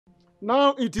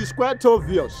Now it is quite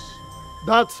obvious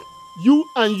that you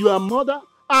and your mother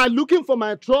are looking for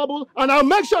my trouble, and I'll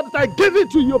make sure that I give it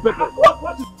to you people.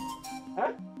 What is...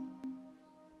 Eh?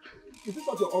 Is this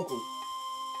not your uncle?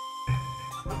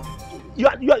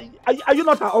 Are you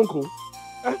not her uncle?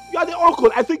 You are the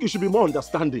uncle. I think you should be more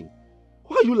understanding.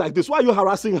 Why are you like this? Why are you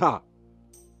harassing her?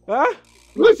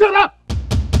 Listen up!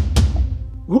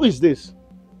 Who is this?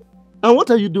 And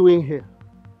what are you doing here?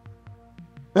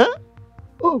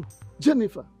 Oh,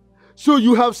 Jennifer. So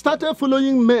you have started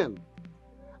following men.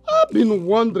 I've been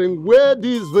wondering where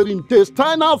this very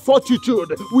intestinal fortitude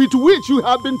with which you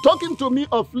have been talking to me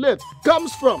of late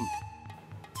comes from.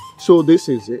 So this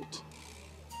is it.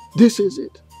 This is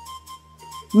it.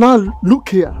 Now look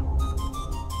here.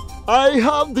 I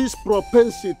have this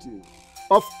propensity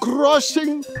of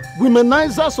crushing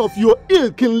womenizers of your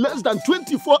ilk in less than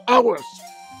 24 hours.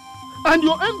 And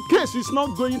your end case is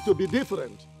not going to be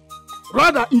different.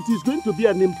 Rather, it is going to be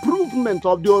an improvement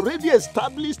of the already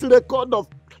established record of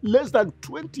less than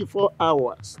 24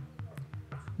 hours.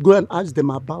 Go and ask them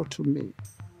about me.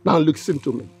 Now listen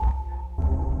to me.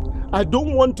 I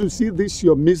don't want to see this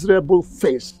your miserable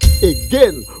face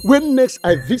again when next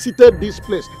I visited this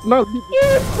place. Now leave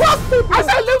it. Impossible! I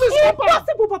said leave this compound.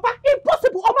 Impossible, Papa!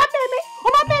 Impossible!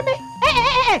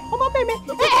 Oma meme!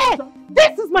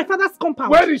 This is my father's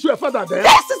compound. Where is your father then?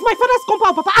 This is my father's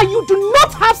compound, Papa, and you do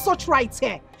not have such rights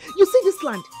here. You see this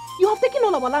land? You have taken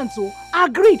all our land, so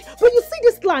agreed. But you see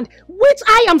this land, which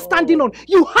I am standing on,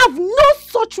 you have no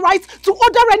such rights to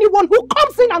order anyone who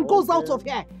comes in and goes out of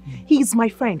here. He is my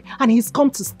friend, and he's come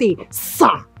to stay,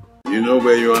 sir. You know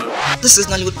where you are? This is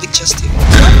Nollywood Pictures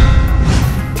TV.